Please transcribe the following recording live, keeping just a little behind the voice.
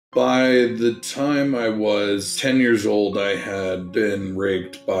By the time I was 10 years old, I had been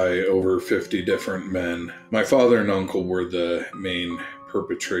raped by over 50 different men. My father and uncle were the main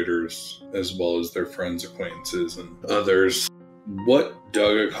perpetrators, as well as their friends, acquaintances, and others. What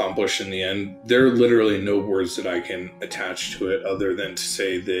Doug accomplished in the end, there are literally no words that I can attach to it other than to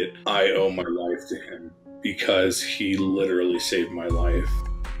say that I owe my life to him because he literally saved my life.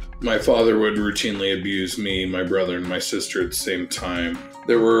 My father would routinely abuse me, my brother, and my sister at the same time.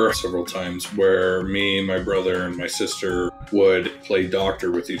 There were several times where me, my brother, and my sister would play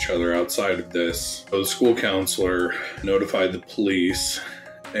doctor with each other outside of this. So the school counselor notified the police,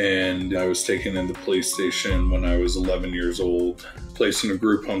 and I was taken into the police station when I was 11 years old, placed in a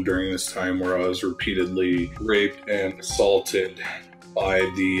group home during this time where I was repeatedly raped and assaulted by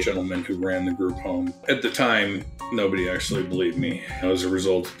the gentleman who ran the group home. At the time, nobody actually believed me. As a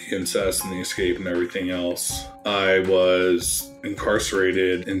result of the incest and the escape and everything else, I was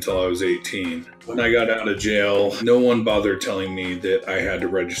incarcerated until I was 18. When I got out of jail, no one bothered telling me that I had to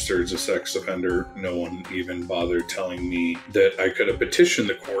register as a sex offender. No one even bothered telling me that I could have petitioned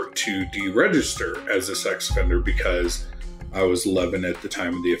the court to deregister as a sex offender because I was 11 at the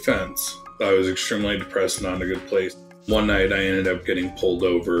time of the offense. I was extremely depressed, not in a good place. One night I ended up getting pulled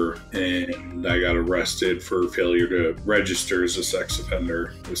over and I got arrested for failure to register as a sex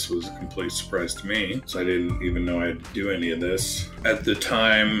offender. This was a complete surprise to me, so I didn't even know I had to do any of this. At the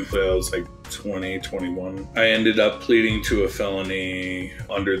time, I was like 20, 21. I ended up pleading to a felony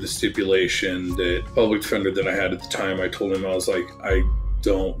under the stipulation that public defender that I had at the time, I told him, I was like, I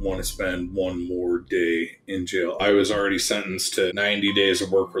don't want to spend one more day in jail. I was already sentenced to 90 days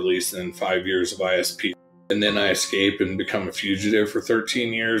of work release and 5 years of ISP. And then I escape and become a fugitive for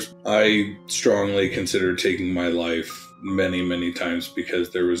 13 years. I strongly considered taking my life many, many times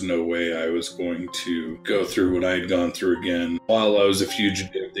because there was no way I was going to go through what I had gone through again. While I was a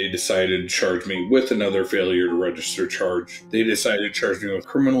fugitive, they decided to charge me with another failure to register charge. They decided to charge me with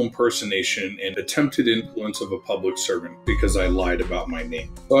criminal impersonation and attempted influence of a public servant because I lied about my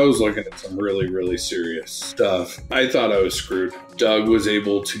name. So I was looking at some really, really serious stuff. I thought I was screwed. Doug was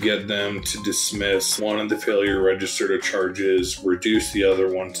able to get them to dismiss one of the failure to register charges, reduce the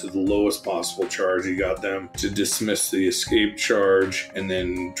other one to the lowest possible charge. He got them to dismiss the escape charge and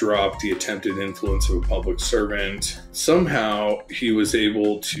then drop the attempted influence of a public servant. Somehow he was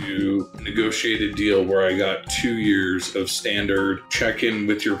able to negotiate a deal where I got 2 years of standard check-in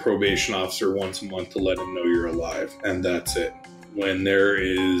with your probation officer once a month to let him know you're alive, and that's it. When there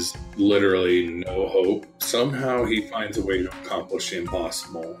is literally no hope, somehow he finds a way to accomplish the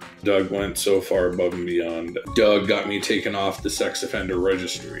impossible. Doug went so far above and beyond. Doug got me taken off the sex offender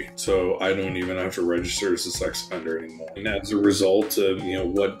registry, so I don't even have to register as a sex offender anymore. And as a result of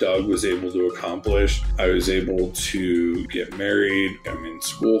what Doug was able to accomplish, I was able to get married. I'm in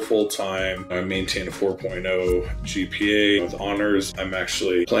school full time. I maintain a 4.0 GPA with honors. I'm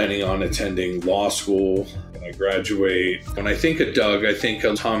actually planning on attending law school when I graduate. When I think of Doug, I think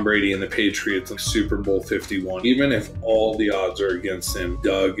of Tom Brady and the Patriots in Super Bowl 51. Even if all the odds are against him,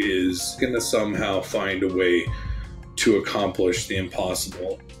 Doug is going to somehow find a way to accomplish the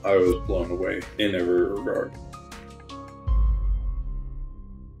impossible. I was blown away in every regard.